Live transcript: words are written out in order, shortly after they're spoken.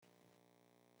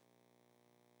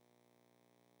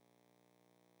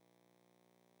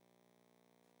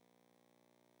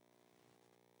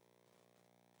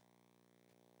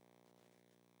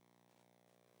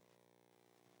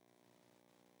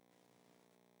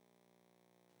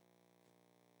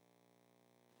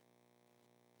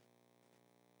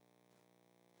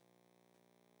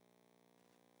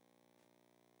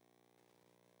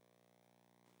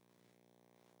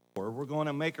4. We're going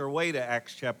to make our way to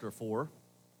Acts chapter 4,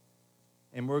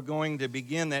 and we're going to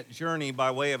begin that journey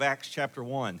by way of Acts chapter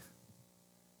 1.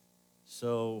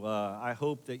 So I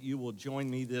hope that you will join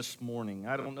me this morning.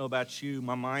 I don't know about you,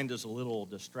 my mind is a little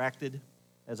distracted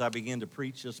as I begin to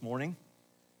preach this morning.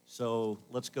 So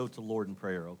let's go to the Lord in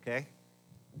prayer, okay?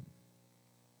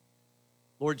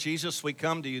 Lord Jesus, we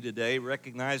come to you today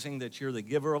recognizing that you're the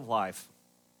giver of life.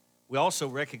 We also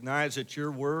recognize that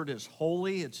your word is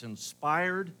holy, it's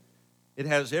inspired, it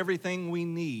has everything we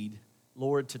need,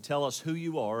 Lord, to tell us who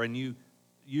you are, and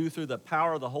you through the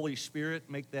power of the Holy Spirit,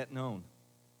 make that known.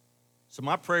 So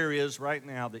my prayer is right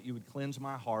now that you would cleanse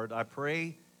my heart. I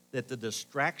pray that the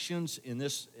distractions in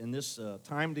this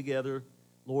time together,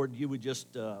 Lord, you would just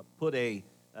put a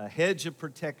hedge of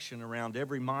protection around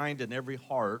every mind and every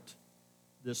heart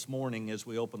this morning as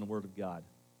we open the Word of God.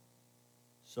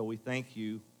 So we thank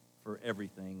you for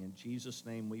everything. In Jesus'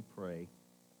 name we pray.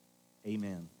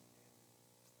 Amen.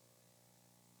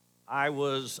 I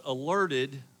was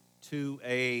alerted to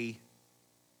a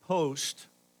post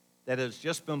that has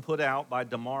just been put out by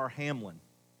Damar Hamlin.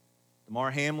 Damar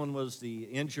Hamlin was the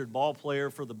injured ball player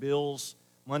for the Bills.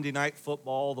 Monday Night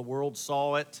Football, the world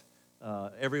saw it.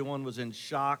 Everyone was in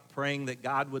shock, praying that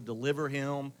God would deliver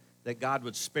him, that God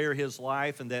would spare his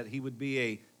life, and that he would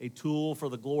be a tool for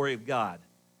the glory of God.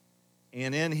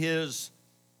 And in his,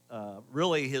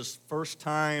 really his first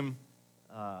time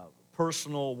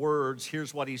personal words,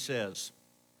 here's what he says.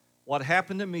 What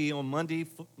happened to me on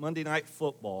Monday Night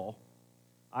Football,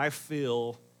 I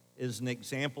feel, is an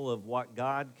example of what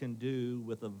God can do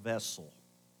with a vessel.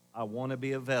 I want to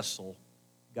be a vessel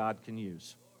God can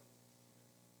use.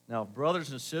 Now,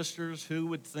 brothers and sisters, who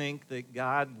would think that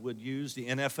God would use the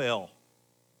NFL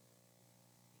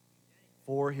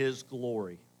for his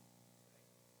glory?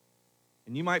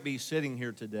 And you might be sitting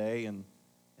here today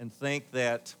and think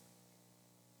that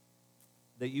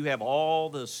you have all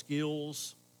the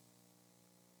skills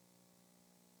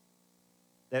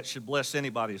that should bless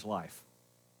anybody's life.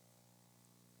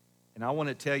 And I want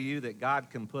to tell you that God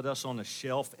can put us on a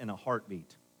shelf in a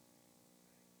heartbeat.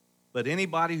 But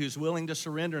anybody who's willing to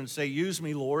surrender and say, use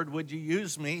me, Lord, would you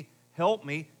use me, help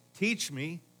me, teach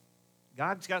me,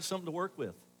 God's got something to work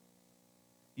with.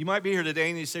 You might be here today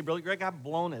and you say, Brother Greg, I've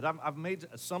blown it. I've made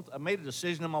a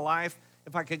decision in my life.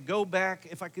 If I could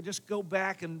just go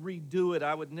back and redo it,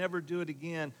 I would never do it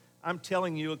again. I'm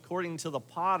telling you, according to the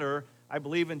potter, I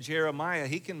believe in Jeremiah,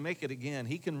 he can make it again.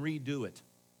 He can redo it.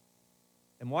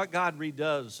 And what God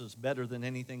redoes is better than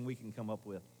anything we can come up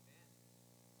with.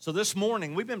 So this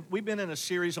morning, we've been in a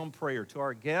series on prayer. To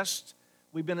our guests,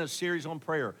 we've been in a series on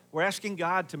prayer. We're asking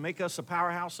God to make us a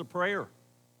powerhouse of prayer.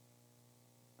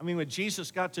 I mean, when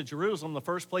Jesus got to Jerusalem, the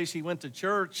first place he went to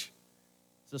church,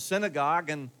 it's a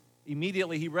synagogue, and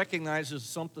immediately he recognizes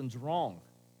something's wrong.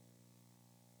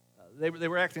 They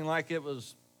were acting like it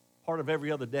was part of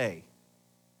every other day.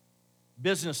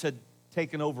 Business had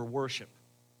taken over worship.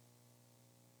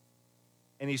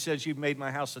 And he says, you've made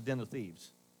my house a den of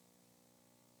thieves.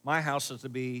 My house is to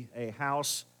be a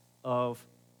house of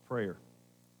prayer.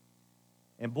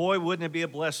 And boy, wouldn't it be a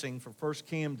blessing for First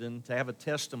Camden to have a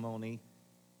testimony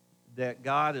that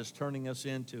God is turning us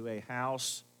into a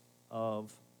house of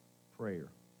prayer.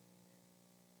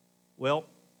 Well,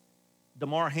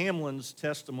 Damar Hamlin's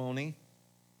testimony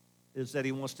is that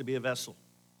he wants to be a vessel.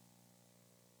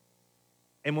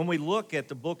 And when we look at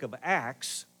the book of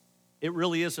Acts, it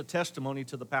really is a testimony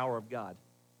to the power of God.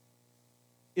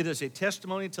 It is a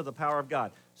testimony to the power of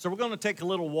God. So we're going to take a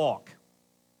little walk.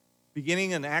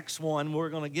 Beginning in Acts 1, we're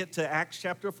going to get to Acts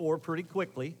chapter 4 pretty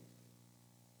quickly.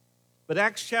 But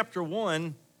Acts chapter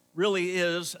 1 really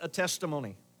is a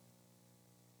testimony.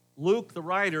 Luke, the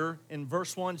writer, in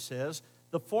verse 1 says,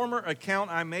 the former account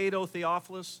I made, O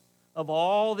Theophilus, of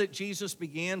all that Jesus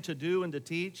began to do and to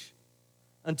teach,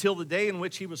 until the day in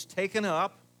which he was taken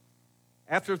up,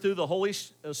 after through the Holy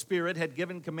Spirit had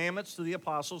given commandments to the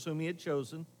apostles whom he had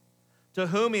chosen, to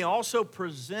whom he also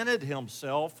presented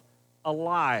himself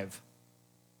alive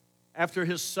after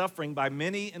his suffering by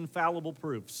many infallible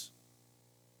proofs,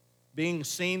 being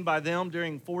seen by them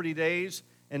during 40 days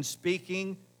and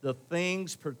speaking the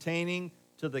things pertaining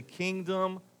to the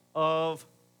kingdom of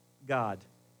God.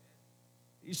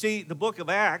 You see, the book of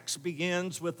Acts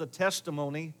begins with the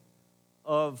testimony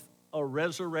of a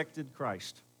resurrected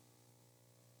Christ.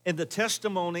 And the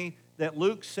testimony that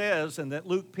Luke says and that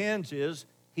Luke pens is,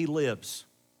 he lives.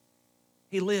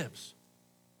 He lives.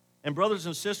 And brothers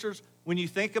and sisters, when you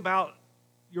think about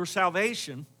your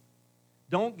salvation,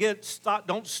 don't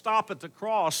stop at the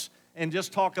cross and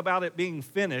just talk about it being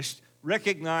finished.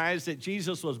 Recognize that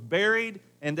Jesus was buried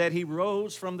and that he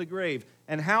rose from the grave.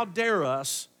 And how dare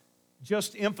us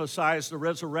just emphasize the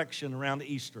resurrection around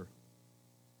Easter.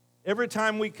 Every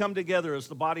time we come together as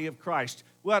the body of Christ,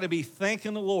 we ought to be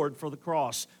thanking the Lord for the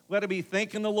cross. We ought to be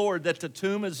thanking the Lord that the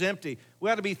tomb is empty.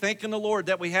 We ought to be thanking the Lord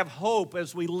that we have hope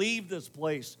as we leave this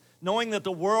place, knowing that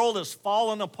the world has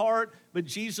fallen apart, but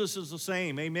Jesus is the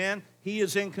same. Amen? He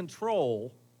is in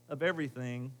control of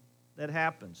everything that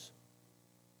happens.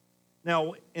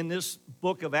 Now, in this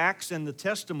book of Acts and the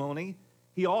testimony,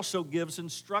 he also gives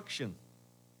instruction.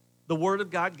 The Word of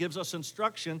God gives us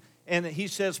instruction, and he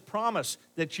says, promise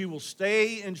that you will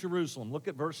stay in Jerusalem. Look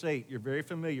at verse 8. You're very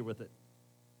familiar with it.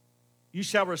 You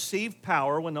shall receive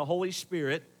power when the Holy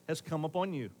Spirit has come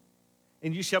upon you,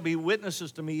 and you shall be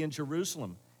witnesses to me in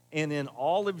Jerusalem and in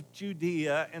all of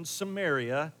Judea and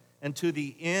Samaria and to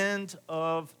the end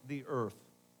of the earth.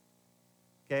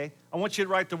 Okay? I want you to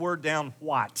write the word down,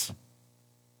 what?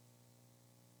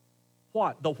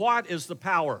 What? The what is the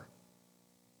power.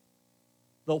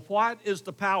 The what is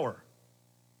the power.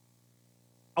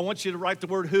 I want you to write the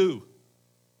word who.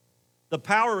 The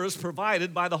power is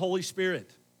provided by the Holy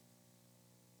Spirit.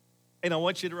 And I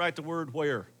want you to write the word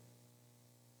where.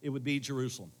 It would be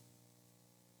Jerusalem.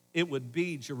 It would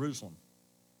be Jerusalem.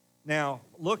 Now,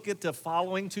 look at the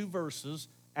following two verses,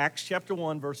 Acts chapter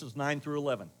 1, verses 9 through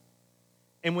 11.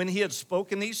 And when he had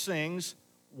spoken these things,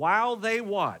 while they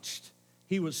watched,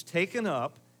 he was taken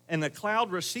up, and the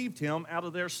cloud received him out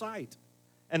of their sight.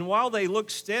 And while they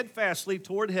looked steadfastly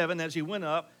toward heaven as he went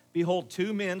up, behold,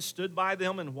 two men stood by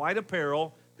them in white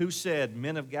apparel, who said,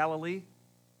 Men of Galilee,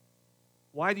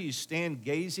 why do you stand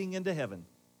gazing into heaven?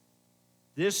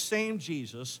 This same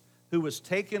Jesus, who was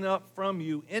taken up from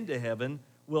you into heaven,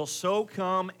 will so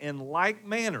come in like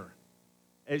manner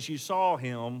as you saw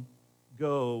him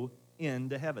go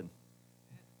into heaven.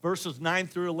 Verses 9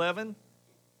 through 11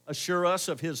 assure us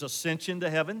of his ascension to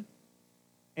heaven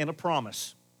and a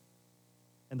promise.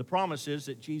 And the promise is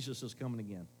that Jesus is coming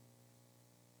again.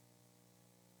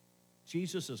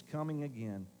 Jesus is coming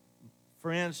again.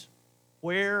 Friends,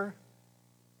 where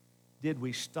did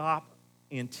we stop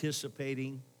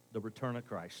anticipating the return of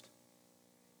Christ?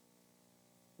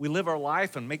 We live our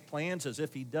life and make plans as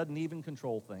if he doesn't even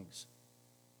control things.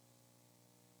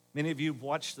 Many of you have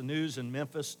watched the news in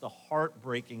Memphis, the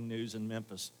heartbreaking news in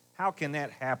Memphis. How can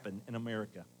that happen in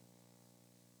America?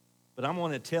 But I'm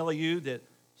going to tell you that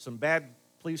some bad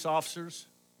police officers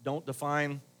don't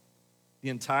define the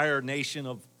entire nation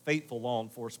of faithful law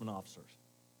enforcement officers.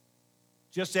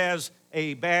 Just as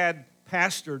a bad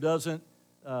pastor doesn't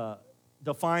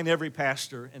define every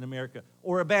pastor in America,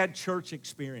 or a bad church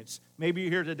experience. Maybe you're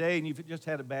here today and you've just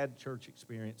had a bad church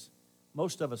experience.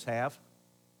 Most of us have.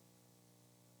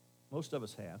 Most of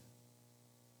us have.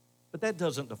 But that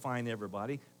doesn't define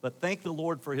everybody. But thank the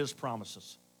Lord for his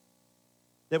promises.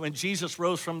 That when Jesus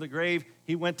rose from the grave,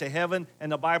 he went to heaven,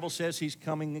 and the Bible says he's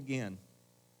coming again.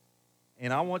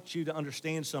 And I want you to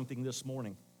understand something this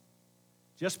morning.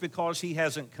 Just because he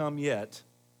hasn't come yet,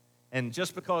 and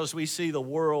just because we see the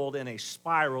world in a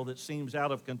spiral that seems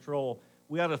out of control,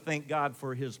 we ought to thank God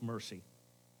for his mercy.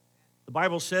 The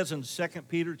Bible says in 2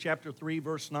 Peter chapter 3,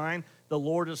 verse 9, the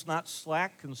Lord is not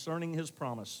slack concerning his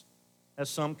promise, as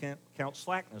some count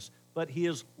slackness, but he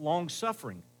is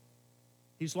long-suffering.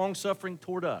 He's long-suffering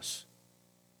toward us.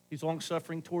 He's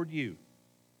long-suffering toward you,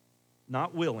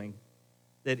 not willing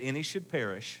that any should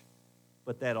perish,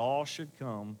 but that all should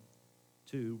come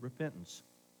to repentance.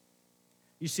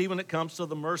 You see, when it comes to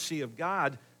the mercy of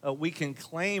God, we can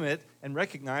claim it and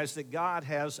recognize that God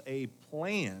has a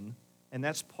plan, and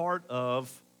that's part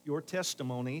of your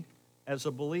testimony as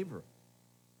a believer.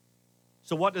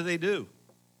 So what do?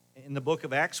 In the book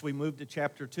of Acts, we move to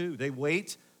chapter 2. They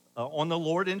wait on the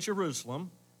Lord in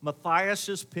Jerusalem. Matthias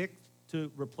is picked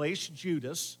to replace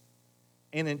Judas.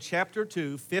 And in chapter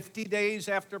 2, 50 days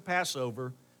after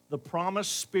Passover, the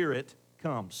promised Spirit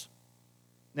comes.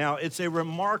 Now, it's a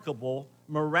remarkable,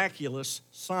 miraculous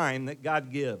sign that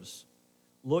God gives.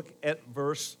 Look at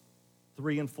verse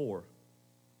 3 and 4.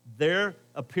 There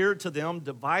appeared to them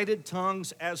divided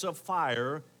tongues as of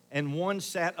fire, and one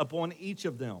sat upon each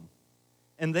of them.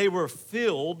 And they were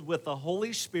filled with the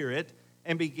Holy Spirit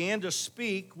and began to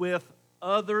speak with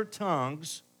other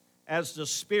tongues as the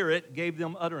Spirit gave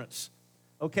them utterance.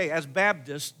 Okay, as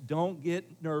Baptists, don't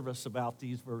get nervous about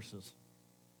these verses.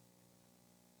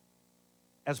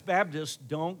 As Baptists,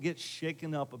 don't get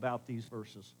shaken up about these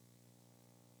verses.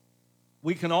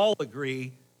 We can all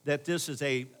agree that this is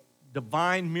a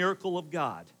divine miracle of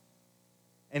God.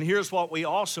 And here's what we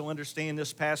also understand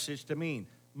this passage to mean.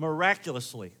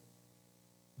 Miraculously,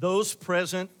 those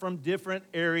present from different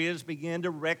areas began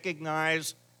to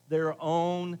recognize their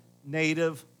own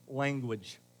native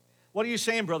language. What are you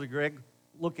saying, Brother Greg?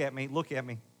 look at me, look at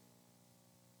me.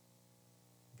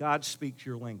 God speaks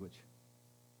your language.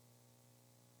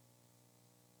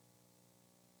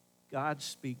 God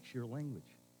speaks your language.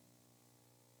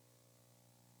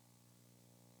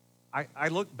 I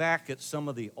look back at some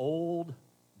of the old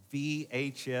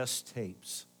VHS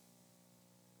tapes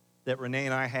that Renee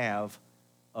and I have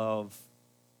of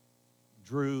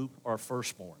Drew, our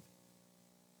firstborn.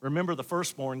 Remember, the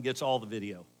firstborn gets all the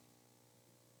video.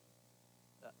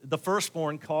 The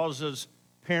firstborn causes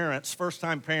parents,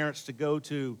 first-time parents, to go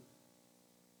to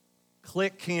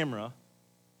Click Camera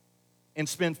and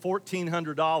spend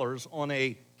 $1,400 on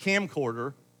a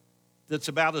camcorder that's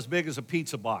about as big as a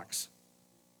pizza box.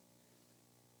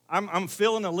 I'm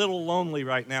feeling a little lonely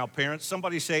right now, parents.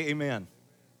 Somebody say amen.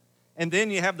 And then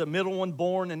you have the middle one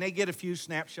born, and they get a few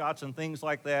snapshots and things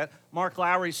like that. Mark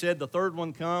Lowry said the third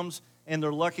one comes, and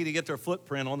they're lucky to get their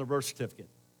footprint on the birth certificate.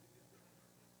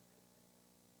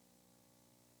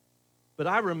 But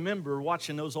I remember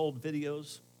watching those old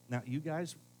videos. Now, you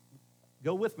guys,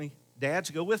 go with me.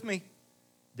 Dads, go with me.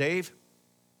 Dave,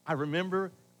 I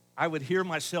remember I would hear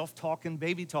myself talking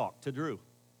baby talk to Drew.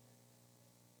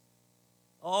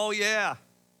 Oh, yeah.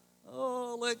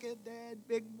 Oh, look at Dad,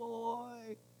 big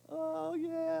boy. Oh,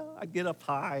 yeah. I'd get up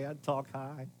high. I'd talk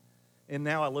high. And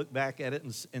now I look back at it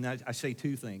and I say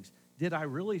two things. Did I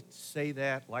really say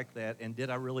that like that? And did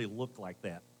I really look like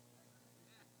that?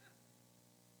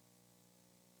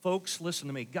 Folks, listen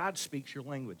to me. God speaks your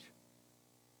language.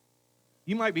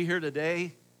 You might be here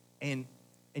today and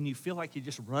you feel like you're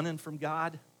just running from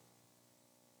God.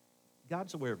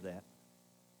 God's aware of that.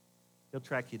 He'll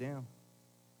track you down.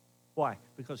 Why?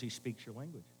 Because he speaks your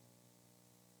language.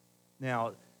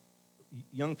 Now,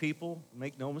 young people,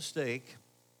 make no mistake,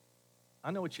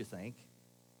 I know what you think.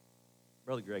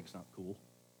 Brother Greg's not cool.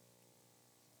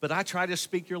 But I try to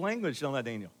speak your language, don't I,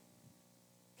 Daniel?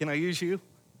 Can I use you?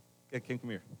 Okay, come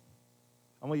here.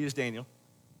 I'm going to use Daniel.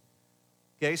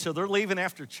 Okay, so they're leaving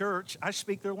after church. I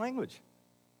speak their language.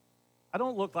 I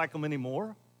don't look like them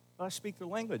anymore, but I speak their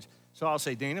language. So I'll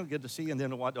say, Daniel, good to see you, and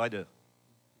then what do?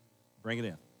 Bring it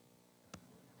in.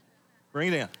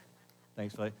 Bring it in.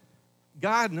 Thanks, buddy.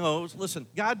 God knows, listen,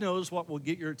 God knows what will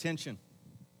get your attention.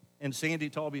 And Sandy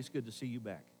Talby, it's good to see you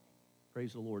back.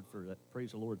 Praise the Lord for that.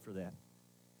 Praise the Lord for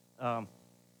that.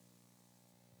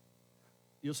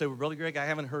 You'll say, well, Brother Greg, I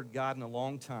haven't heard God in a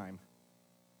long time.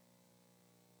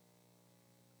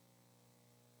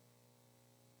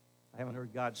 I haven't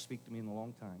heard God speak to me in a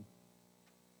long time.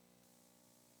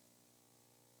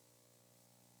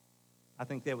 I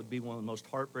think that would be one of the most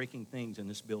heartbreaking things in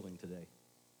this building today.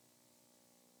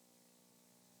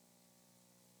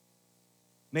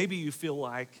 Maybe you feel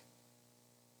like,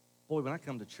 boy, when I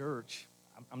come to church,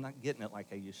 I'm not getting it like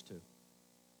I used to.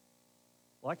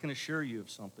 Well, I can assure you of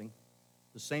something.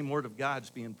 The same word of God's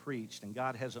being preached, and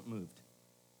God hasn't moved.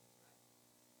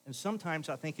 And sometimes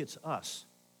I think it's us.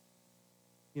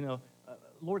 You know,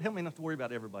 Lord, help me not to worry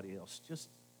about everybody else. Just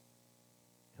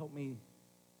help me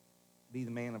be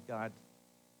the man of God,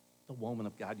 the woman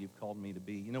of God you've called me to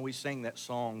be. You know, we sang that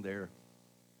song there,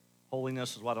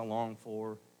 holiness is what I long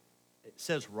for. It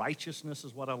says righteousness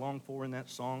is what I long for in that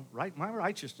song. Right? My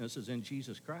righteousness is in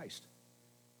Jesus Christ.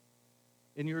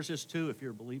 And yours is too if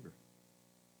you're a believer.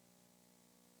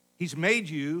 He's made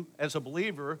you, as a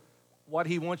believer, what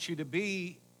he wants you to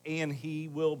be, and he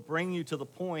will bring you to the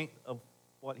point of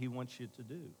what he wants you to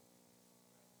do.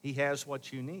 He has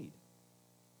what you need.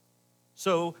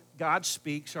 So God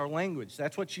speaks our language.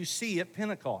 That's what you see at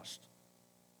Pentecost.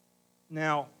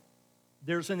 Now,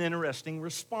 there's an interesting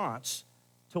response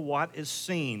to what is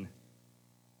seen.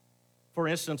 For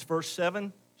instance, verse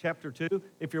 7, chapter 2.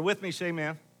 If you're with me, say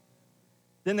amen.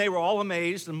 Then they were all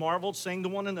amazed and marveled, saying to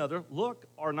one another, look,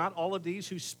 are not all of these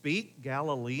who speak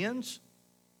Galileans?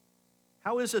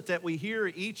 How is it that we hear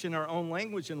each in our own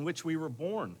language in which we were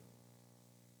born?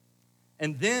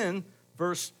 And then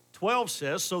verse 12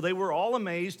 says, so they were all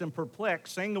amazed and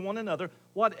perplexed, saying to one another,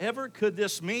 whatever could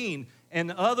this mean?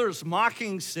 And others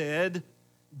mocking said,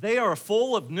 they are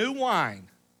full of new wine.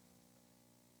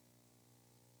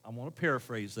 I want to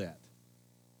paraphrase that.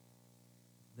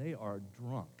 They are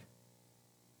drunk.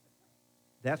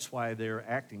 That's why they're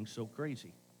acting so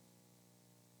crazy.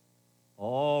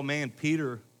 Oh, man,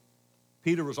 Peter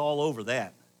was all over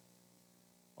that.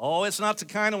 Oh, it's not the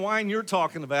kind of wine you're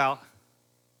talking about.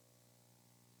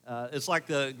 It's like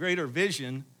the Greater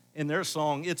Vision in their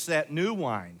song, it's that new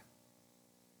wine.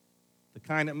 The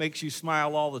kind that makes you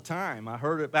smile all the time. I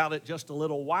heard about it just a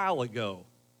little while ago.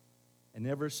 And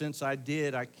ever since I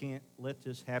did, I can't let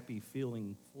this happy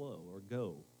feeling flow or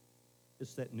go.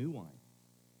 It's that new wine.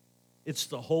 It's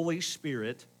the Holy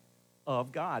Spirit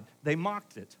of God. They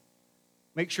mocked it.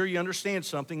 Make sure you understand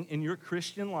something. In your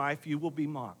Christian life, you will be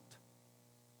mocked.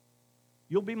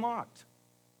 You'll be mocked.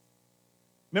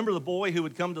 Remember the boy who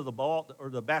would come to the ball or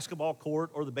the basketball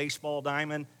court or the baseball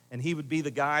diamond, and he would be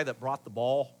the guy that brought the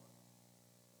ball?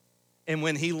 And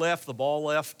when he left, the ball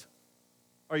left.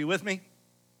 Are you with me?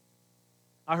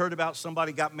 I heard about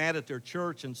somebody got mad at their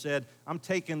church and said, I'm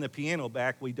taking the piano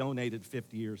back we donated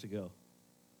 50 years ago.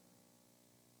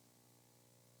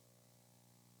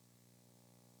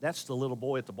 That's the little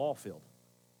boy at the ball field.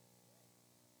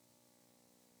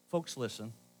 Folks,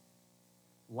 listen.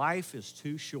 Life is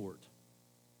too short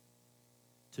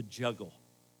to juggle.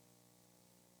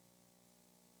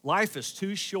 Life is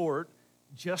too short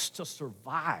just to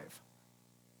survive.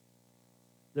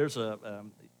 There's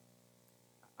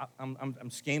I'm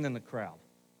scanning the crowd.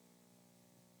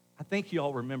 I think you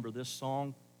all remember this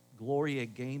song, Gloria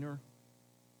Gaynor.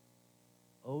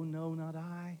 Oh, no, not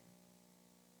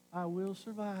I will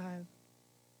survive.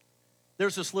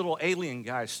 There's this little alien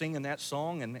guy singing that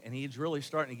song, and he's really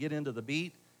starting to get into the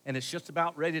beat, and it's just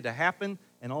about ready to happen,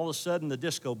 and all of a sudden the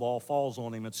disco ball falls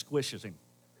on him and squishes him.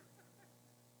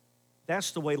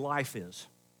 That's the way life is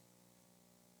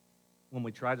when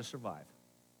we try to survive.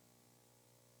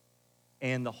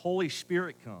 And the Holy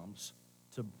Spirit comes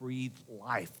to breathe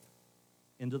life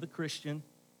into the Christian,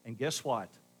 and guess what?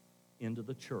 Into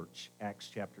the church, Acts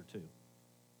chapter 2.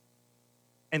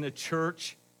 And the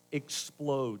church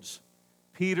explodes.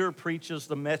 Peter preaches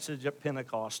the message at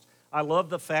Pentecost. I love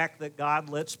the fact that God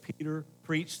lets Peter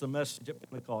preach the message at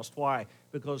Pentecost. Why?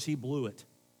 Because he blew it.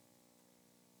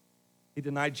 He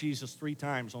denied Jesus 3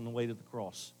 times on the way to the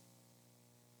cross.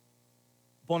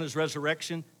 Upon his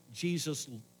resurrection, Jesus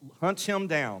hunts him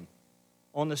down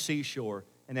on the seashore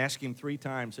and asks him 3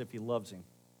 times if he loves him.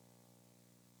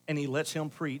 And he lets him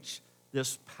preach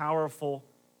this powerful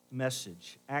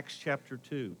message. Acts chapter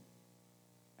 2.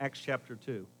 Acts chapter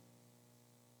 2.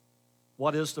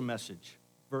 What is the message?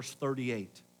 Verse 38.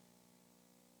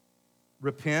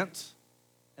 Repent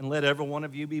and let every one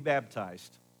of you be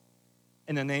baptized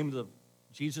in the name of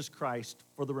Jesus Christ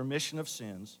for the remission of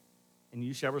sins, and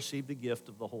you shall receive the gift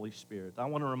of the Holy Spirit. I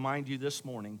want to remind you this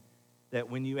morning that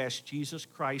when you ask Jesus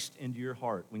Christ into your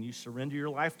heart, when you surrender your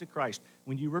life to Christ,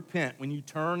 when you repent, when you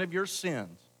turn from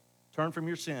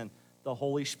your sin, the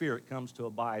Holy Spirit comes to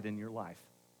abide in your life.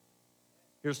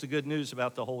 Here's the good news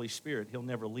about the Holy Spirit. He'll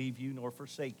never leave you nor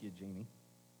forsake you, Jeannie.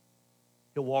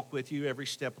 He'll walk with you every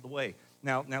step of the way.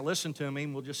 Now listen to me,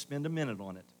 and we'll just spend a minute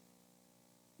on it.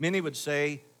 Many would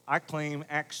say, I claim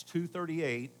Acts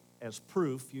 2:38 as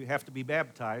proof you have to be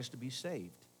baptized to be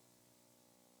saved.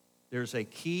 There's a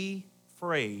key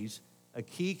phrase, a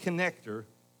key connector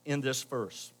in this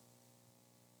verse.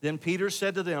 Then Peter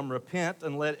said to them, repent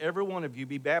and let every one of you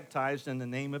be baptized in the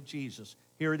name of Jesus.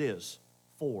 Here it is,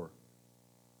 for.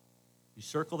 You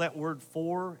circle that word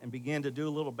for and begin to do a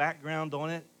little background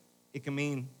on it. It can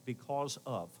mean because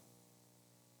of.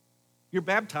 You're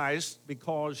baptized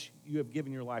because you have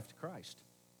given your life to Christ.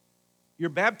 You're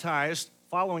baptized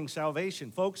following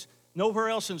salvation. Folks, nowhere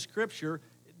else in Scripture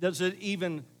does it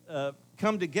even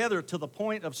come together to the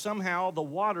point of somehow the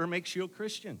water makes you a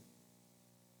Christian.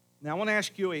 Now, I want to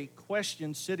ask you a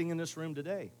question sitting in this room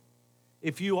today.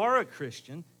 If you are a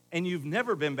Christian and you've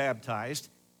never been baptized,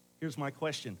 here's my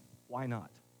question. Why not?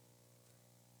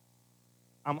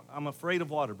 I'm afraid of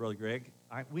water, Brother Greg.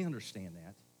 We understand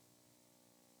that.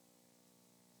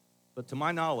 But to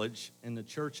my knowledge, in the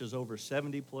churches over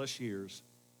 70 plus years,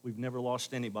 we've never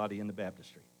lost anybody in the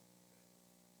baptistry.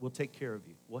 We'll take care of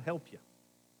you. We'll help you.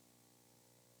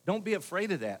 Don't be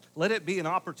afraid of that. Let it be an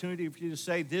opportunity for you to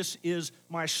say, this is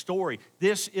my story.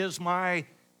 This is my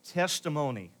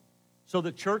testimony. So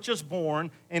the church is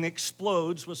born and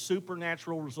explodes with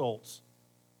supernatural results.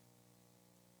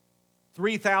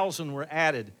 3,000 were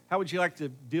added. How would you like to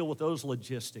deal with those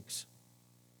logistics?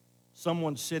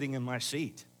 Someone's sitting in my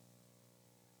seat.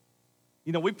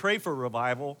 You know, we pray for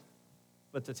revival,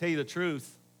 but to tell you the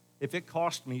truth, if it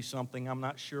cost me something, I'm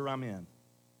not sure I'm in.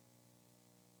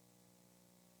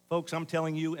 Folks, I'm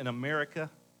telling you, in America,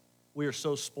 we are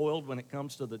so spoiled when it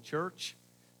comes to the church.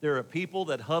 There are people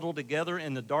that huddle together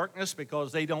in the darkness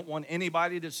because they don't want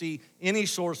anybody to see any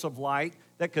source of light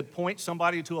that could point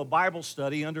somebody to a Bible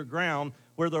study underground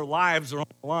where their lives are on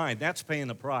the line. That's paying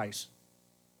the price.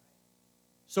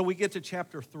 So we get to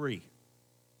chapter 3.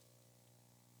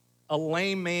 A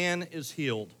lame man is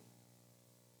healed.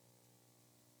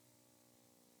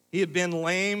 He had been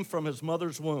lame from his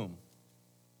mother's womb.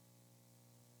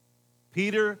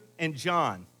 Peter and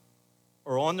John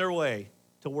are on their way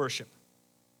to worship,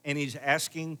 and he's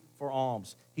asking for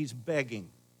alms. He's begging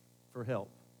for help.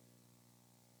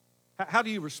 How do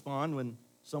you respond when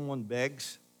someone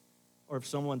begs, or if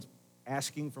someone's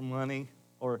asking for money,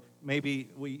 or maybe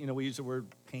we use the word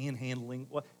panhandling?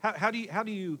 How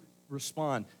do you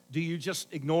respond? Do you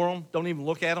just ignore them? Don't even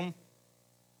look at them?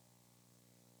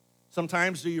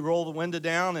 Sometimes do you roll the window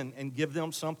down and give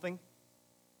them something?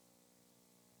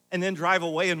 And then drive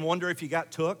away and wonder if you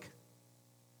got took?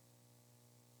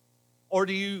 Or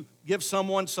do you give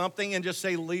someone something and just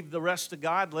say, leave the rest to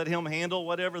God, let him handle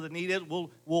whatever the need is?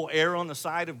 We'll err on the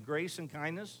side of grace and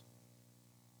kindness?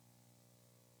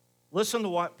 Listen to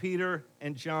what Peter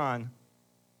and John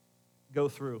go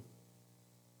through.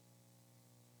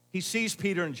 He sees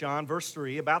Peter and John, verse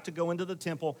 3, about to go into the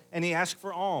temple, and he asks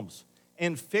for alms.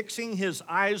 And fixing his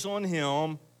eyes on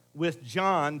him with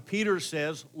John, Peter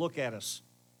says, look at us.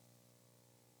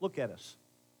 Look at us.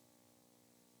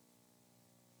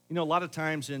 You know, a lot of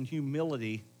times in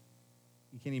humility,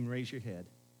 you can't even raise your head.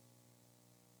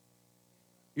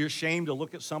 You're ashamed to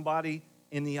look at somebody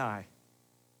in the eye.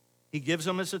 He gives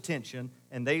them his attention,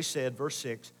 and they said, verse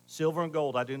 6, silver and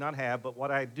gold I do not have, but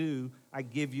what I do, I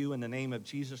give you in the name of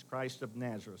Jesus Christ of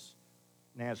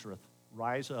Nazareth.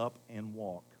 Rise up and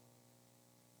walk.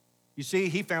 You see,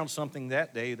 he found something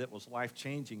that day that was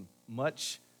life-changing,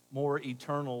 much more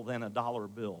eternal than a dollar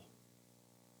bill.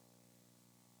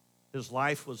 His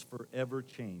life was forever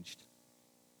changed.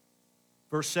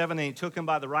 Verse 7, and he took him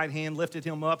by the right hand, lifted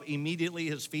him up. Immediately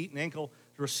his feet and ankle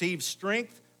received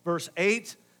strength. Verse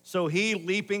 8, so he,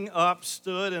 leaping up,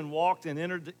 stood and walked and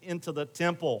entered into the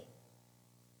temple.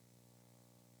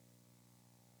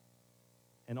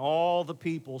 And all the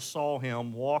people saw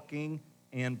him walking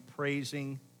and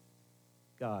praising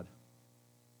God.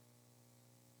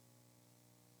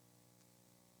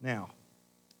 Now,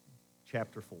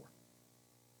 chapter 4.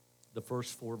 The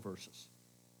first 4 verses.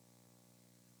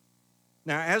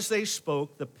 Now, as they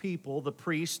spoke, the people, the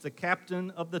priests, the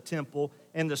captain of the temple,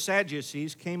 and the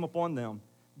Sadducees came upon them,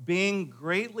 being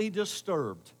greatly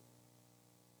disturbed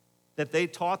that they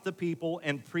taught the people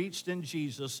and preached in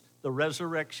Jesus the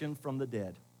resurrection from the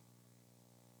dead.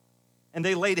 And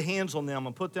they laid hands on them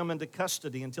and put them into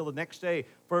custody until the next day,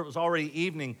 for it was already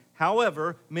evening.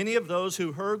 However, many of those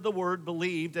who heard the word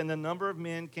believed, and the number of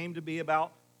men came to be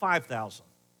about 5,000.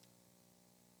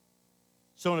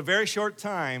 So in a very short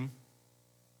time,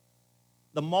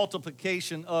 the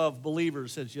multiplication of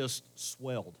believers has just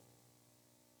swelled.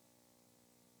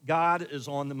 God is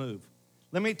on the move.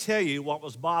 Let me tell you what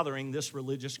was bothering this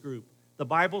religious group. The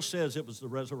Bible says it was the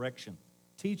resurrection,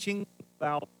 teaching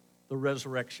about the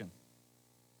resurrection.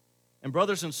 And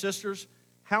brothers and sisters,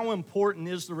 how important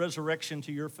is the resurrection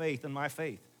to your faith and my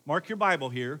faith? Mark your Bible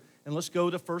here, and let's go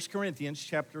to 1 Corinthians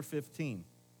chapter 15.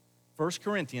 1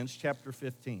 Corinthians chapter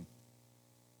 15.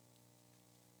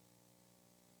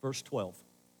 Verse 12.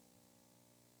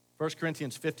 1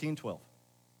 Corinthians 15:12.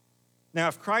 Now,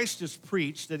 if Christ is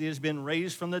preached that he has been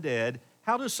raised from the dead,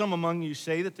 how do some among you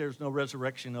say that there's no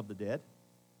resurrection of the dead?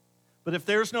 But if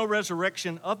there's no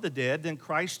resurrection of the dead, then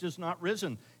Christ is not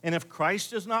risen. And if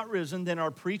Christ is not risen, then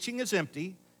our preaching is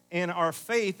empty, and our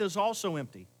faith is also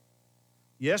empty.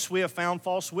 Yes, we have found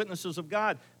false witnesses of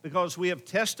God, because we have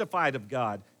testified of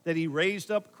God that he raised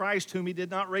up Christ whom he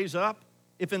did not raise up,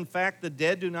 if in fact the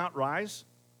dead do not rise.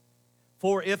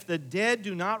 For if the dead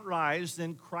do not rise,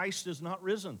 then Christ is not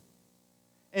risen.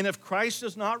 And if Christ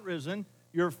is not risen,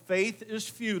 your faith is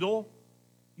futile.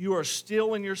 You are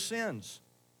still in your sins.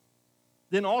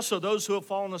 Then also those who have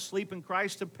fallen asleep in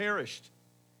Christ have perished.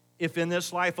 If in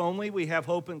this life only we have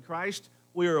hope in Christ,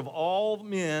 we are of all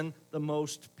men the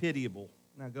most pitiable.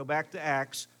 Now go back to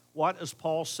Acts. What is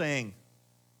Paul saying?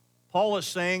 Paul is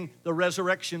saying the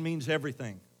resurrection means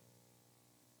everything.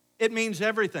 It means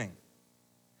everything.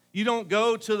 You don't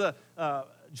go to the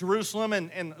Jerusalem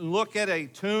and look at a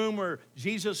tomb where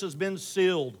Jesus has been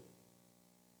sealed.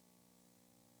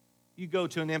 You go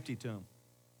to an empty tomb.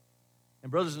 And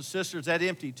brothers and sisters, that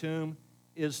empty tomb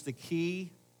is the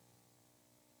key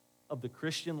of the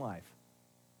Christian life.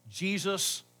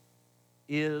 Jesus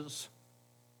is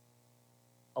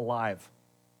alive.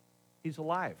 He's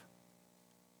alive.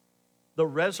 The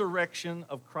resurrection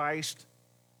of Christ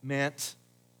meant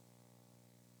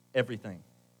everything.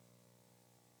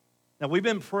 Now, we've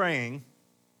been praying,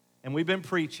 and we've been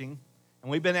preaching, and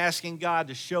we've been asking God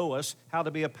to show us how to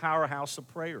be a powerhouse of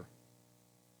prayer.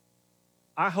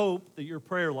 I hope that your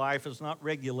prayer life is not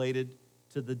regulated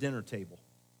to the dinner table.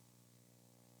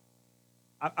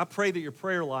 I pray that your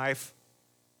prayer life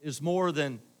is more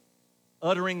than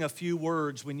uttering a few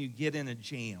words when you get in a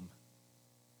jam.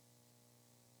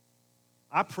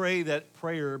 I pray that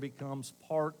prayer becomes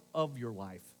part of your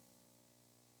life,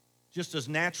 just as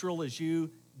natural as you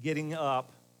getting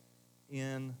up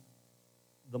in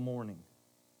the morning.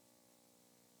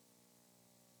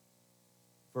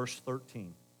 Verse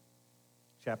 13,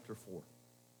 chapter 4.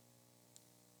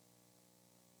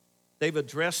 They've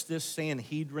addressed this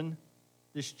Sanhedrin,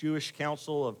 this Jewish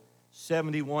council of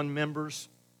 71 members.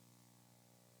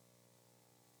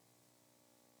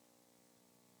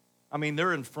 I mean,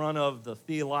 they're in front of the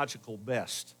theological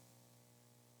best.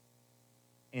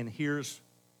 And here's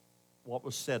what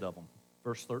was said of them.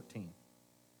 Verse 13.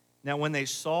 Now, when they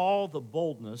saw the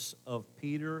boldness of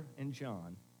Peter and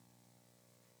John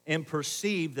and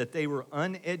perceived that they were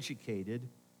uneducated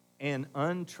and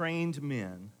untrained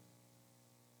men,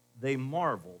 they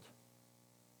marveled,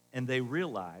 and they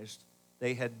realized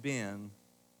they had been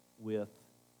with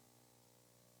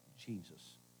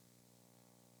Jesus.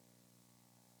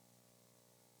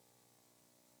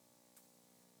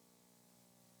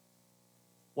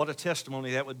 What a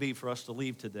testimony that would be for us to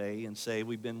leave today and say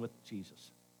we've been with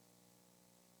Jesus.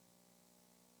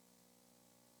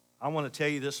 I want to tell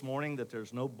you this morning that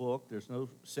there's no book, there's no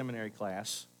seminary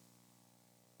class,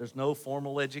 there's no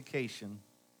formal education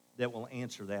that will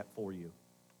answer that for you.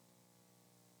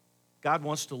 God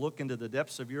wants to look into the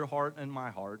depths of your heart and my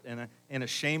heart, and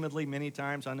ashamedly many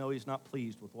times I know He's not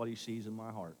pleased with what He sees in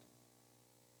my heart.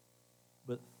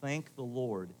 But thank the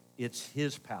Lord, it's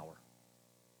His power.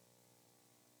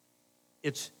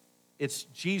 It's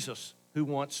Jesus who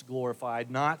wants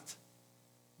glorified, not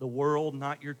the world,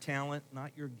 not your talent, not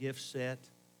your gift set,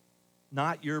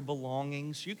 not your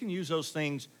belongings. You can use those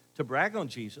things to brag on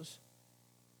Jesus.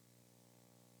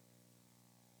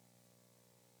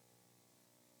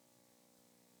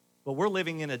 But we're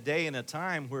living in a day and a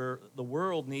time where the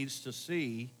world needs to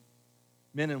see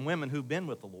men and women who've been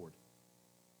with the Lord.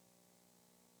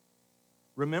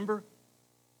 Remember,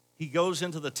 He goes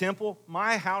into the temple,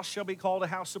 my house shall be called a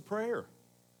house of prayer.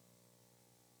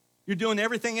 You're doing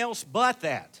everything else but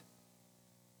that.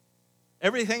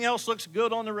 Everything else looks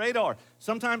good on the radar.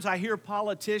 Sometimes I hear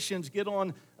politicians get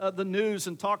on the news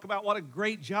and talk about what a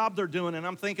great job they're doing, and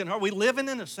I'm thinking, are we living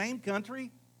in the same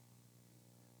country?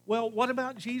 Well, what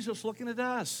about Jesus looking at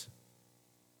us?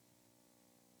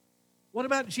 What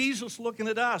about Jesus looking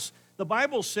at us? The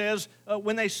Bible says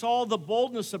when they saw the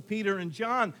boldness of Peter and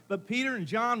John, but Peter and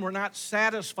John were not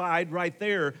satisfied right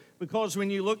there, because when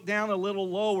you look down a little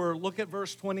lower, look at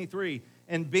verse 23.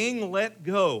 And being let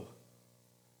go,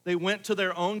 they went to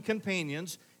their own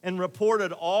companions and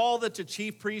reported all that the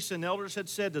chief priests and elders had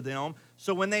said to them.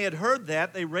 So when they had heard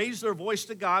that, they raised their voice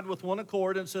to God with one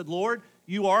accord and said, Lord,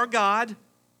 you are God,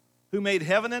 who made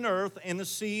heaven and earth and the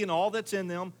sea and all that's in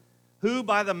them, who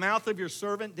by the mouth of your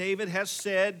servant David has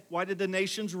said, why did the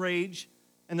nations rage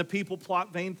and the people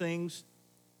plot vain things?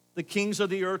 The kings of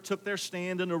the earth took their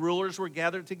stand, and the rulers were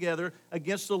gathered together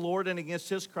against the Lord and against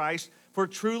His Christ. For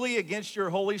truly against your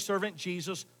holy servant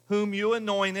Jesus, whom you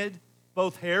anointed,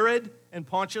 both Herod and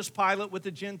Pontius Pilate with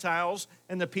the Gentiles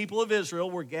and the people of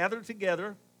Israel were gathered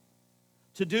together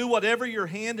to do whatever your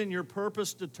hand and your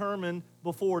purpose determined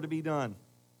before to be done.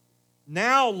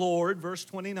 Now, Lord, verse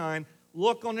 29,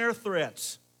 look on their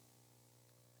threats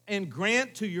and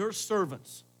grant to your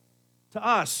servants, to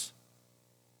us,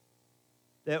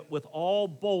 that with all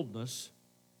boldness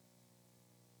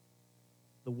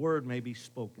the word may be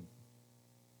spoken.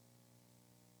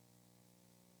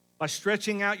 By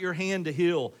stretching out your hand to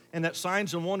heal, and that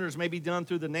signs and wonders may be done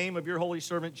through the name of your holy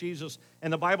servant Jesus.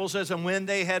 And the Bible says, and when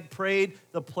they had prayed,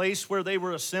 the place where they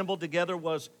were assembled together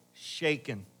was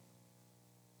shaken.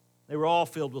 They were all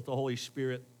filled with the Holy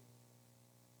Spirit,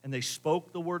 and they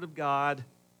spoke the word of God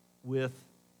with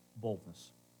boldness.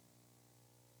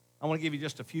 I want to give you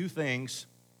just a few things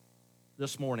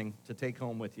this morning to take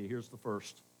home with you. Here's the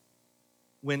first.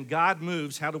 When God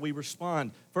moves, how do we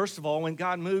respond? First of all, when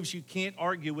God moves, you can't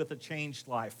argue with a changed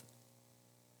life.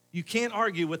 You can't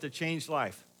argue with a changed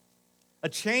life. A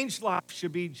changed life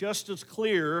should be just as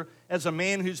clear as a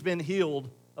man who's been healed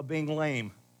of being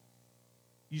lame.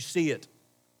 You see it.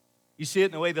 You see it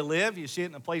in the way they live. You see it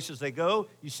in the places they go.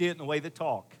 You see it in the way they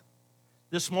talk.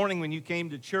 This morning when you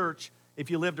came to church, if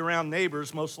you lived around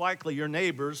neighbors, most likely your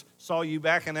neighbors saw you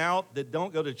backing out that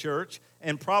don't go to church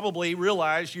and probably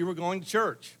realized you were going to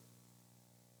church.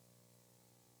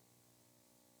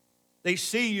 They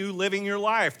see you living your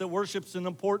life, that worship's an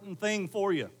important thing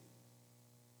for you,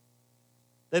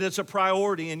 that it's a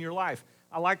priority in your life.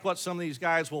 I like what some of these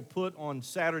guys will put on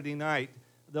Saturday night.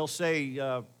 They'll say,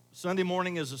 Sunday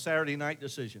morning is a Saturday night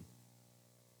decision.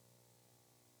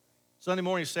 Sunday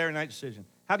morning is a Saturday night decision.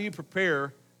 How do you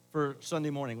prepare for Sunday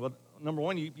morning? Well, number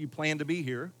one, you plan to be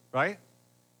here, right?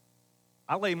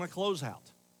 I lay my clothes out.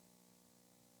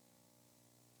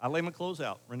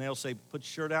 Renee will say, put your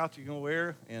shirt out you're going to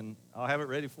wear, and I'll have it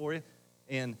ready for you.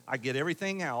 And I get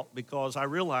everything out because I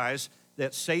realize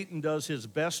that Satan does his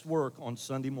best work on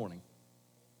Sunday morning.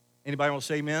 Anybody want to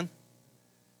say amen?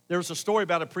 There's a story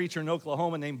about a preacher in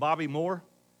Oklahoma named Bobby Moore.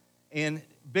 And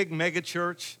big mega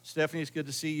church. Stephanie, it's good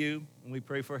to see you. And we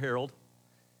pray for Harold.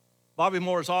 Bobby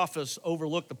Moore's office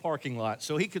overlooked the parking lot,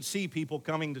 so he could see people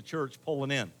coming to church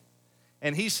pulling in.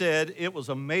 And he said it was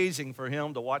amazing for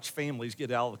him to watch families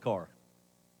get out of the car.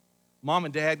 Mom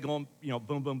and dad going,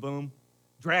 boom, boom, boom,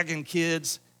 dragging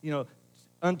kids,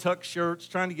 untucked shirts,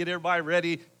 trying to get everybody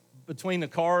ready between the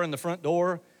car and the front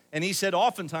door. And he said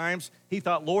oftentimes he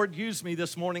thought, Lord, use me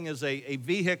this morning as a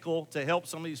vehicle to help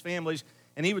some of these families.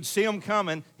 And he would see them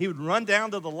coming. He would run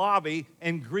down to the lobby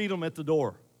and greet them at the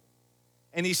door.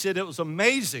 And he said it was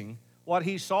amazing what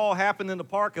he saw happen in the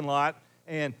parking lot.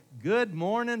 And good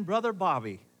morning, Brother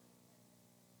Bobby.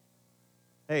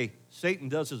 Hey, Satan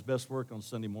does his best work on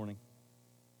Sunday morning.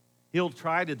 He'll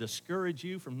try to discourage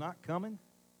you from not coming.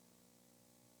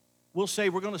 We'll say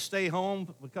we're going to stay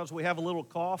home because we have a little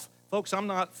cough. Folks, I'm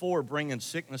not for bringing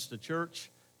sickness to church,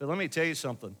 but let me tell you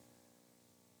something.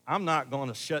 I'm not going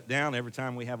to shut down every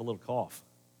time we have a little cough.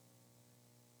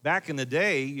 Back in the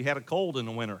day, you had a cold in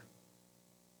the winter.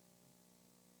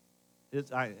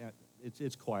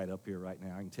 It's quiet up here right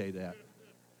now, I can tell you that.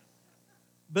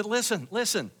 But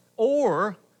listen.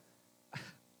 Or,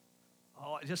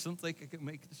 I just don't think I can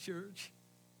make it to church.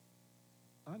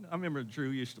 I remember Drew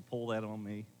used to pull that on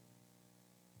me.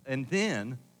 And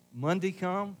then, Monday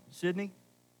come, Sydney,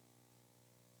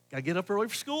 got to get up early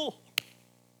for school.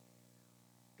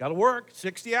 Got to work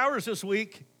 60 hours this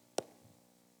week.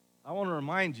 I want to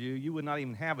remind you, you would not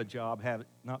even have a job have it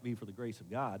not be for the grace of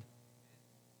God.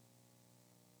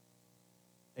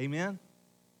 Amen?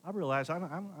 I realize I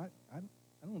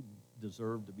don't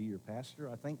deserve to be your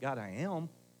pastor. I thank God I am.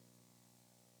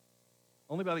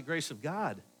 Only by the grace of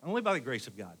God. Only by the grace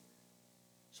of God.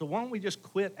 So why don't we just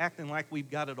quit acting like we've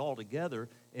got it all together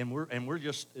and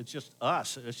it's just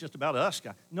us. It's just about us,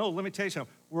 God. No, let me tell you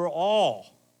something. We're all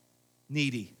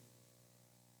needy.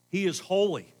 He is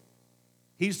holy.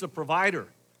 He's the provider.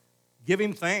 Give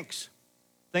him thanks.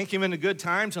 Thank him in the good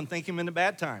times and thank him in the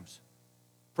bad times.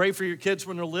 Pray for your kids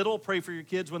when they're little. Pray for your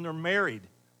kids when they're married.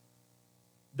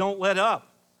 Don't let up.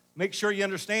 Make sure you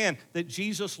understand that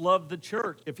Jesus loved the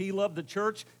church. If he loved the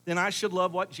church, then I should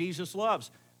love what Jesus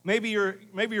loves. Maybe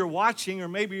you're watching or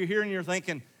maybe you're here and you're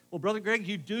thinking, well, Brother Greg,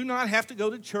 you do not have to go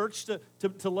to church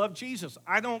to love Jesus.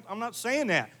 I'm not saying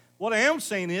that. What I am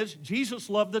saying is Jesus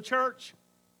loved the church.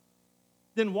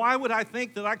 Then why would I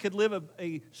think that I could live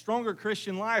a stronger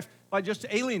Christian life by just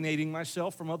alienating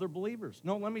myself from other believers?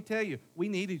 No, let me tell you, we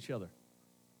need each other.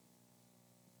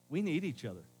 We need each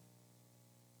other.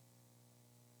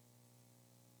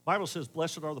 The Bible says,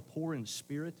 blessed are the poor in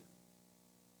spirit.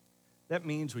 That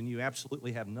means when you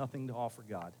absolutely have nothing to offer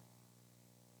God.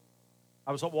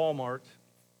 I was at Walmart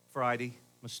Friday,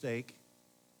 mistake.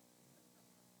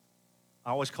 I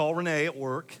always call Renee at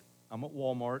work. I'm at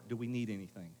Walmart. Do we need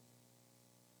anything?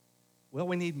 Well,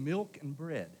 we need milk and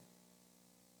bread,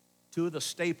 two of the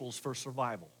staples for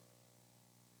survival.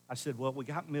 I said, well, we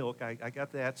got milk. I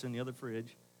got that. It's in the other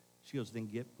fridge. She goes, then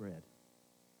get bread.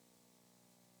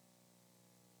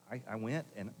 I went,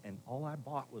 and all I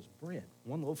bought was bread,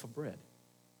 one loaf of bread.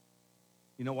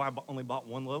 You know why I only bought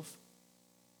one loaf?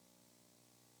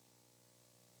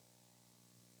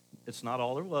 It's not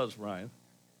all there was, Ryan.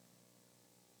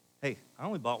 Hey, I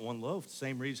only bought one loaf, the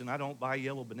same reason I don't buy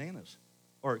yellow bananas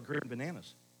or green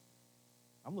bananas.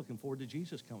 I'm looking forward to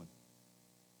Jesus coming.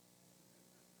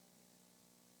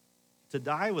 To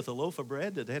die with a loaf of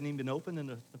bread that hadn't even been opened in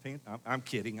the pantry? I'm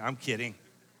kidding.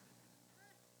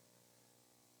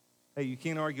 Hey, you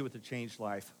can't argue with a changed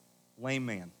life. Lame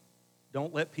man.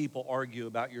 Don't let people argue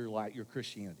about your life, your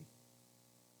Christianity.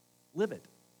 Live it.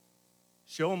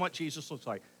 Show them what Jesus looks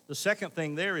like. The second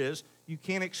thing there is you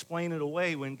can't explain it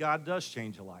away when God does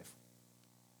change a life.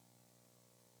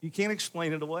 You can't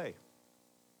explain it away.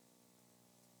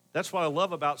 That's what I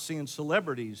love about seeing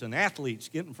celebrities and athletes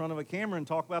get in front of a camera and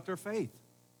talk about their faith.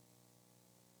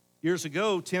 Years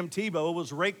ago, Tim Tebow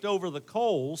was raked over the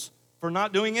coals for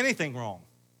not doing anything wrong.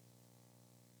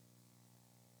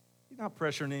 He's not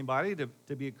pressuring anybody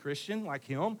to be a Christian like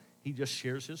him. He just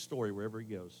shares his story wherever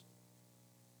he goes.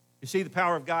 You see, the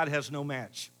power of God has no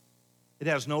match. It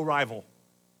has no rival.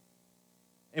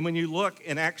 And when you look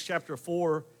in Acts chapter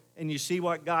 4 and you see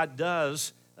what God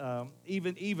does,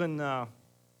 even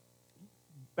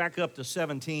back up to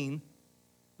 17,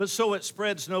 but so it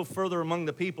spreads no further among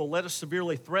the people, let us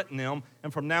severely threaten them,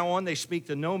 and from now on they speak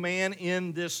to no man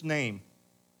in this name.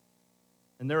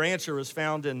 And their answer is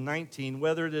found in 19,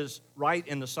 whether it is right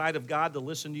in the sight of God to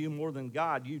listen to you more than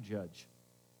God, you judge.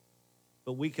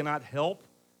 but we cannot help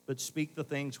but speak the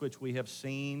things which we have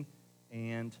seen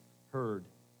and heard.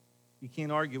 You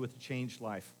can't argue with a changed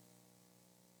life.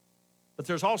 But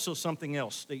there's also something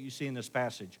else that you see in this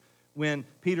passage when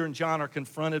Peter and John are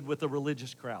confronted with a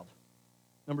religious crowd.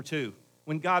 Number 2,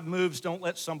 when God moves, don't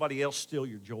let somebody else steal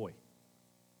your joy.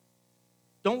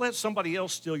 Don't let somebody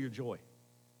else steal your joy.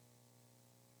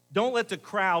 Don't let the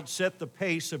crowd set the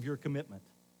pace of your commitment.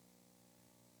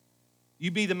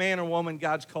 You be the man or woman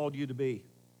God's called you to be.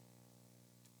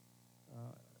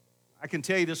 I can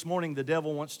tell you this morning, the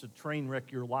devil wants to train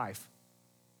wreck your life.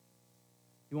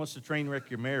 He wants to train wreck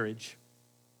your marriage.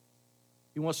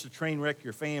 He wants to train wreck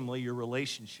your family, your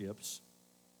relationships.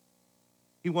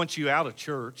 He wants you out of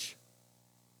church.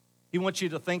 He wants you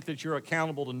to think that you're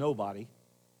accountable to nobody.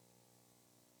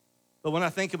 But when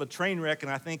I think of a train wreck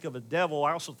and I think of a devil,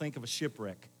 I also think of a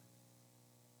shipwreck.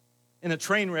 In a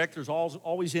train wreck, there's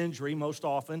always injury, most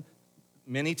often,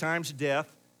 many times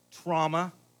death,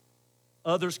 trauma.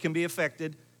 Others can be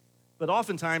affected. But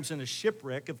oftentimes in a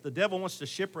shipwreck, if the devil wants to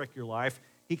shipwreck your life,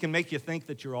 he can make you think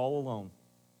that you're all alone.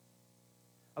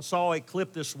 I saw a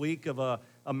clip this week of a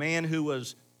man who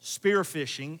was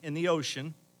spearfishing in the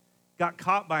ocean, got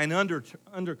caught by an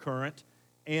undercurrent,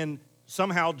 and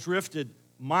somehow drifted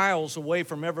miles away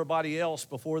from everybody else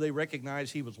before they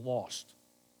recognized he was lost.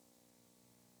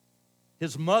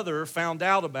 His mother found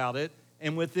out about it,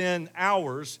 and within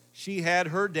hours, she had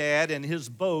her dad and his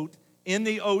boat in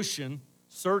the ocean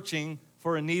searching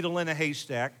for a needle in a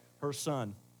haystack, her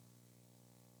son.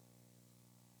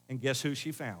 And guess who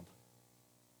she found?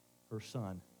 Her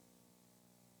son.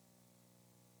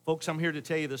 Folks, I'm here to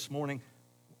tell you this morning,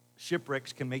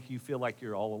 shipwrecks can make you feel like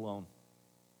you're all alone.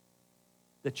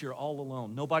 That you're all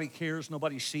alone. Nobody cares,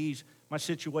 nobody sees. My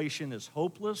situation is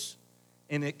hopeless,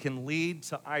 and it can lead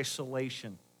to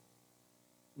isolation.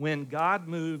 When God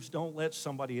moves, don't let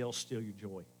somebody else steal your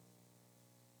joy.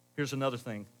 Here's another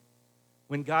thing.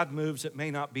 When God moves, it may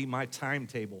not be my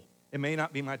timetable. It may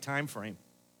not be my time frame.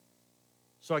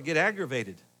 So I get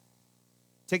aggravated.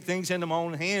 Take things into my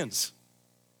own hands.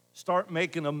 Start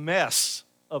making a mess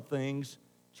of things,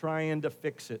 trying to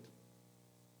fix it.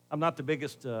 I'm not the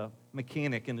biggest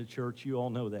mechanic in the church. You all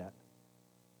know that.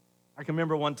 I can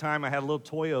remember one time I had a little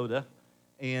Toyota,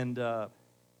 and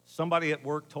somebody at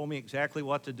work told me exactly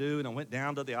what to do, and I went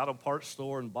down to the auto parts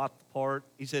store and bought the part.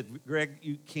 He said, Greg,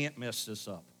 you can't mess this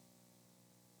up.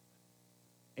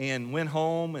 And went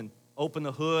home and opened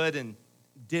the hood and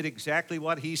did exactly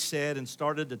what he said and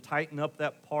started to tighten up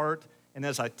that part. And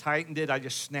as I tightened it, I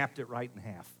just snapped it right in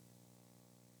half.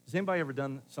 Has anybody ever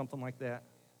done something like that?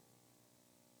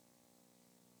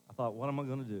 I thought, what am I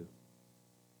going to do?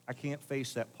 I can't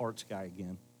face that parts guy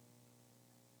again.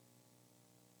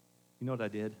 You know what I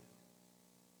did?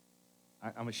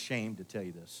 I'm ashamed to tell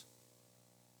you this.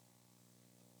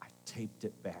 I taped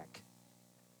it back.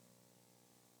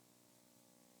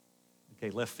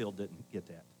 Okay, left field didn't get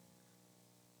that.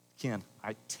 Ken,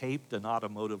 I taped an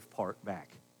automotive part back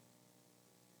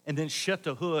and then shut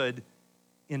the hood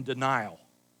in denial.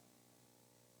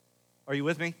 Are you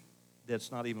with me?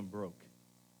 That's not even broke.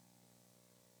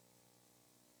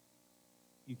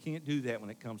 You can't do that when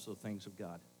it comes to the things of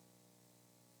God.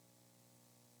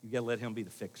 You've got to let him be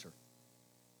the fixer.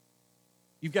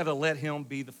 You've got to let him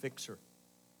be the fixer.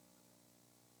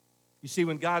 You see,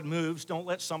 when God moves, don't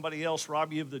let somebody else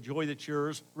rob you of the joy that's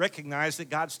yours. Recognize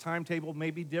that God's timetable may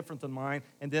be different than mine.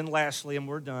 And then lastly, and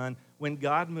we're done, when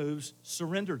God moves,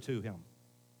 surrender to him.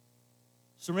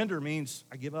 Surrender means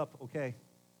I give up, okay.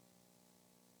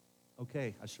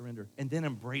 Okay, I surrender. And then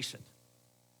embrace it.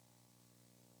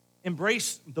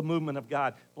 Embrace the movement of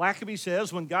God. Blackaby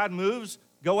says when God moves,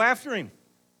 go after him.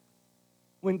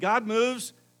 When God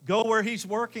moves, go where he's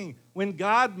working. When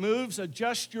God moves,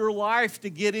 adjust your life to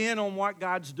get in on what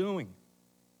God's doing.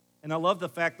 And I love the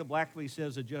fact that Blackaby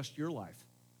says adjust your life.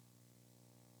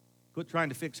 Quit trying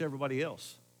to fix everybody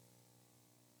else.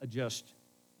 Adjust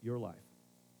your life.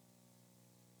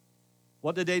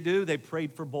 What did they do? They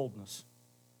prayed for boldness.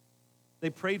 They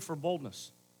prayed for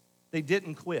boldness. They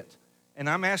didn't quit. And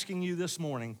I'm asking you this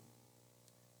morning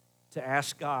to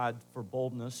ask God for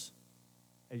boldness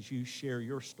as you share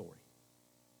your story,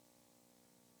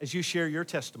 as you share your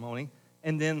testimony,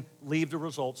 and then leave the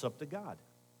results up to God.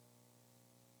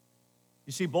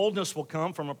 You see, boldness will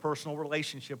come from a personal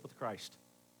relationship with Christ.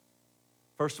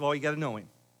 First of all, you got to know him.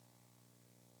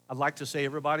 I'd like to say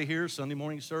everybody here, Sunday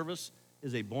morning service,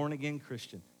 is a born-again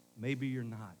Christian. Maybe you're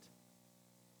not.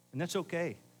 And that's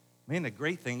okay. Man, the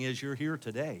great thing is you're here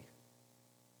today.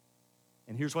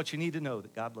 And here's what you need to know,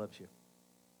 that God loves you.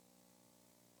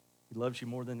 He loves you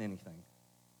more than anything.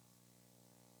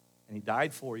 And he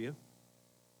died for you.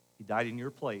 He died in your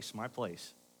place, my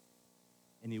place.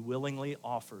 And he willingly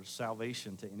offers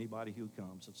salvation to anybody who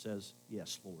comes and says,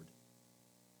 yes, Lord.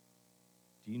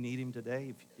 Do you need him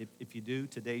today? If you do,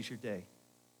 today's your day.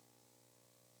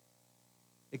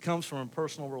 It comes from a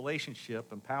personal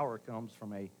relationship, and power comes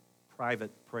from a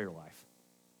private prayer life.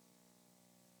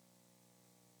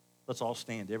 Let's all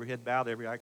stand. Every head bowed, every eye